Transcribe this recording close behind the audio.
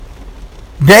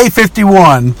Day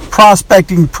 51,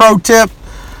 prospecting pro tip,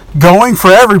 going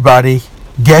for everybody,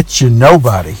 gets you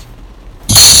nobody.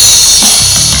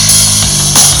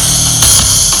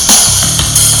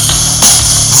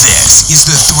 This is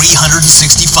the 365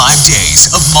 Days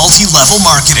of Multi-Level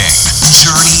Marketing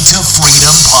Journey to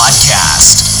Freedom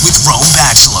podcast with Rome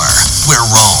Bachelor, where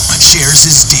Rome shares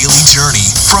his daily journey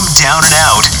from down and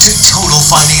out to total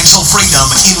financial freedom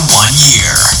in 1 year,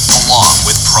 along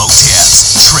with pro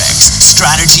tips, tricks,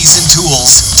 strategies, and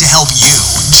tools to help you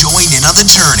join in on the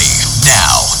journey.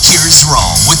 Now, here's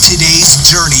Rome with today's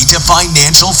Journey to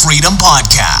Financial Freedom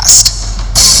podcast.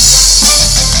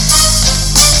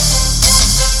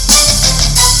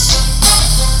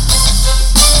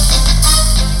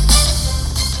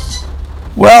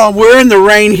 Well, we're in the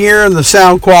rain here, and the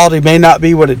sound quality may not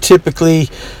be what it typically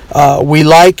we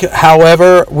like.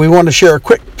 However, we want to share a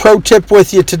quick pro tip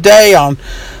with you today on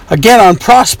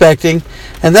prospecting,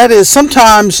 and that is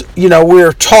sometimes,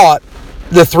 we're taught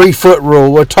the 3-foot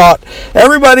rule. We're taught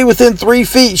everybody within 3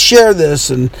 feet share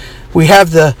this, and we have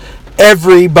the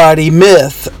everybody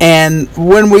myth. And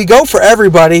when we go for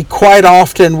everybody, quite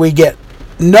often we get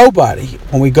nobody.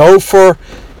 When we go for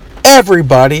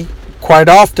everybody, quite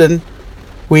often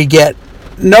we get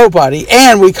nobody,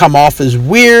 and we come off as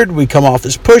weird, we come off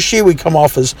as pushy, we come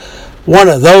off as one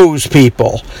of those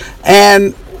people.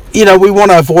 And, we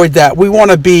want to avoid that. We want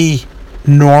to be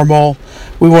normal.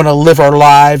 We want to live our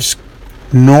lives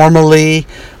normally.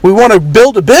 We want to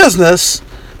build a business,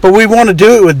 but we want to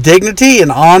do it with dignity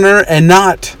and honor and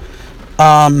not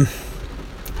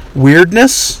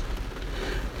weirdness.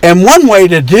 And one way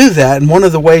to do that, and one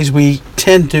of the ways we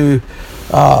tend to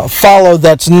follow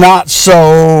that's not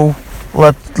so,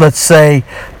 let's say,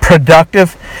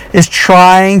 productive, is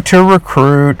trying to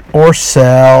recruit or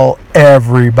sell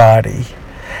everybody.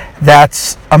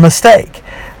 That's a mistake.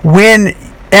 And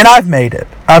I've made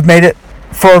it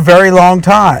for a very long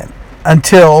time,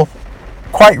 until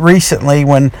quite recently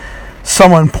when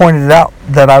someone pointed out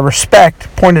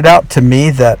to me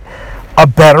that a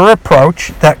better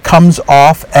approach that comes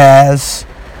off as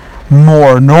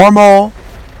more normal.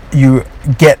 You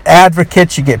get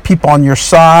advocates, you get people on your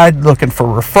side looking for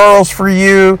referrals for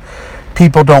you.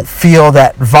 People don't feel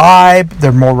that vibe.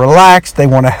 They're more relaxed. They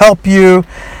want to help you.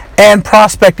 And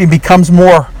prospecting becomes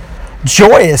more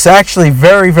joyous, actually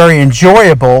very, very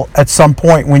enjoyable at some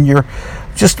point when you're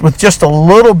with just a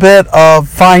little bit of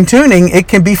fine tuning. It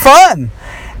can be fun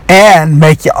and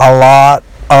make you a lot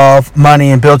of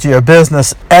money and build you a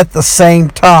business at the same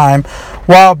time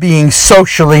while being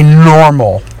socially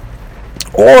normal.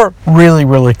 Or really,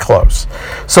 really close.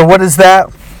 So what is that?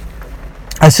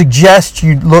 I suggest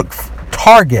you look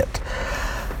target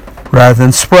rather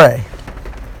than spray.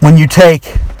 When you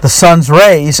take the sun's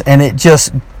rays and it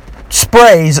just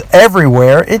sprays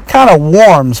everywhere, it kind of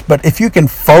warms. But if you can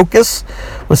focus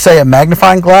with, say, a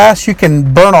magnifying glass, you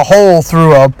can burn a hole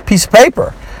through a piece of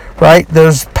paper, right?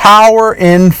 There's power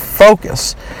in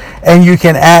focus. And you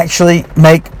can actually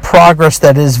make progress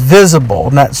that is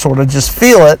visible, not sort of just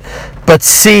feel it, but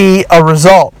see a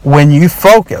result when you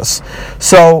focus.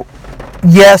 So,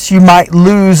 yes, you might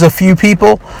lose a few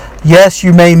people. Yes,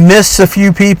 you may miss a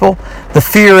few people. The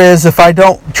fear is, if I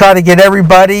don't try to get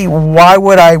everybody, why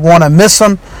would I want to miss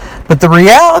them? But the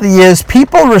reality is,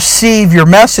 people receive your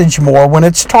message more when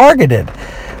it's targeted.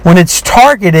 When it's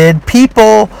targeted,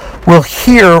 people will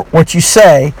hear what you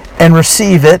say and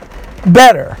receive it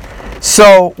better.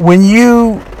 So when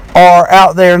you are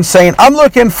out there and saying, I'm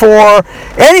looking for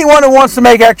anyone who wants to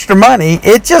make extra money,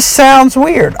 it just sounds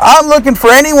weird. I'm looking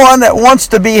for anyone that wants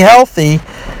to be healthy,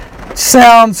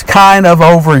 sounds kind of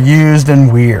overused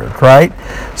and weird, right?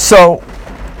 So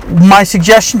my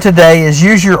suggestion today is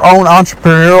use your own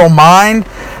entrepreneurial mind.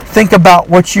 Think about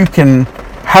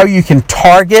how you can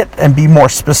target and be more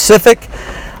specific.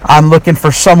 I'm looking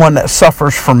for someone that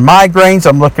suffers from migraines.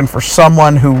 I'm looking for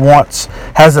someone who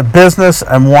has a business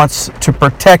and wants to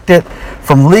protect it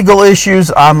from legal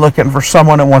issues. I'm looking for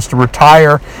someone that wants to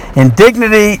retire in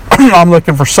dignity. I'm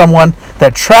looking for someone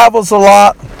that travels a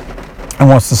lot and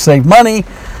wants to save money.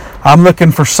 I'm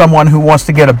looking for someone who wants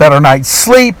to get a better night's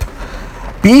sleep.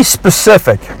 Be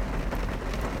specific.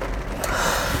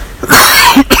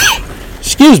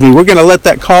 Excuse me, we're going to let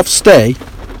that cough stay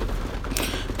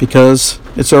because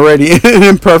it's already an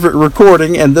imperfect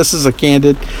recording, and this is a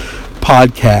candid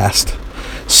podcast.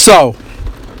 So,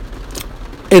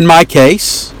 in my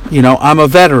case, I'm a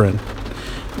veteran.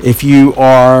 If you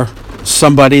are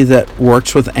somebody that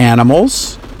works with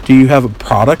animals, do you have a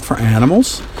product for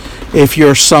animals? If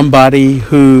you're somebody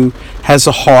who has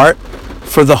a heart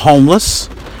for the homeless,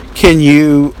 can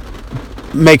you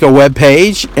make a web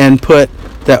page and put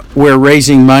that we're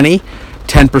raising money.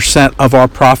 10% of our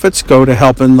profits go to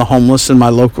helping the homeless in my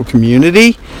local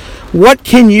community. What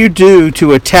can you do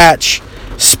to attach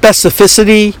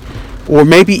specificity, or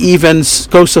maybe even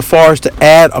go so far as to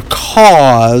add a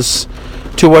cause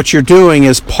to what you're doing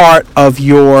as part of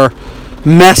your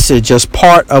message, as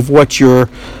part of what you're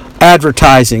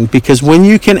advertising? Because when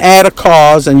you can add a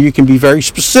cause and you can be very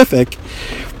specific,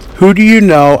 who do you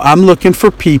know? I'm looking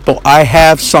for people I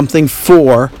have something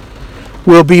for,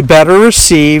 will be better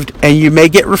received, and you may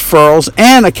get referrals,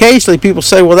 and occasionally people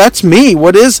say, well, that's me,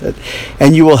 what is it?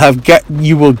 And you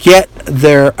will get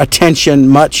their attention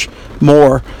much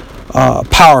more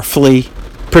powerfully,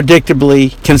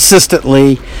 predictably,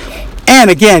 consistently,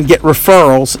 and again get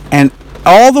referrals. And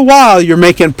all the while you're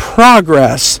making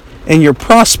progress in your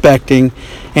prospecting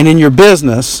and in your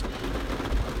business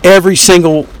every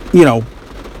single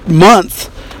month,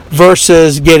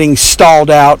 versus getting stalled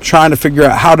out trying to figure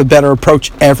out how to better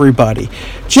approach everybody.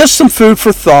 Just some food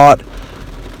for thought.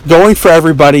 Going for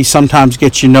everybody sometimes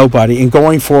gets you nobody, and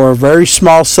going for a very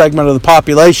small segment of the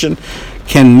population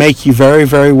can make you very,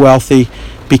 very wealthy,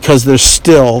 because there's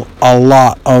still a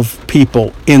lot of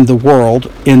people in the world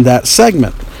in that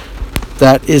segment.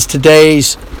 That is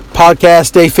today's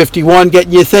podcast, day 51,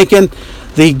 getting you thinking.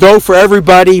 The go for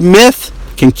everybody myth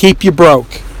can keep you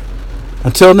broke.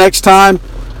 Until next time,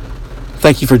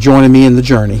 thank you for joining me in the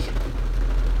journey.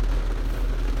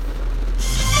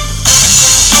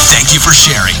 Thank you for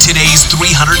sharing today's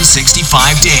 365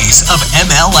 Days of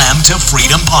MLM to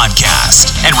Freedom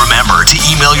podcast. And remember to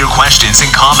email your questions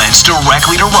and comments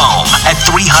directly to Rome at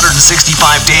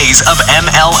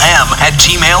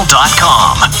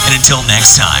 365daysofmlm@gmail.com. And until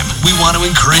next time, we want to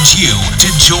encourage you to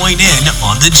join in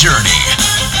on the journey.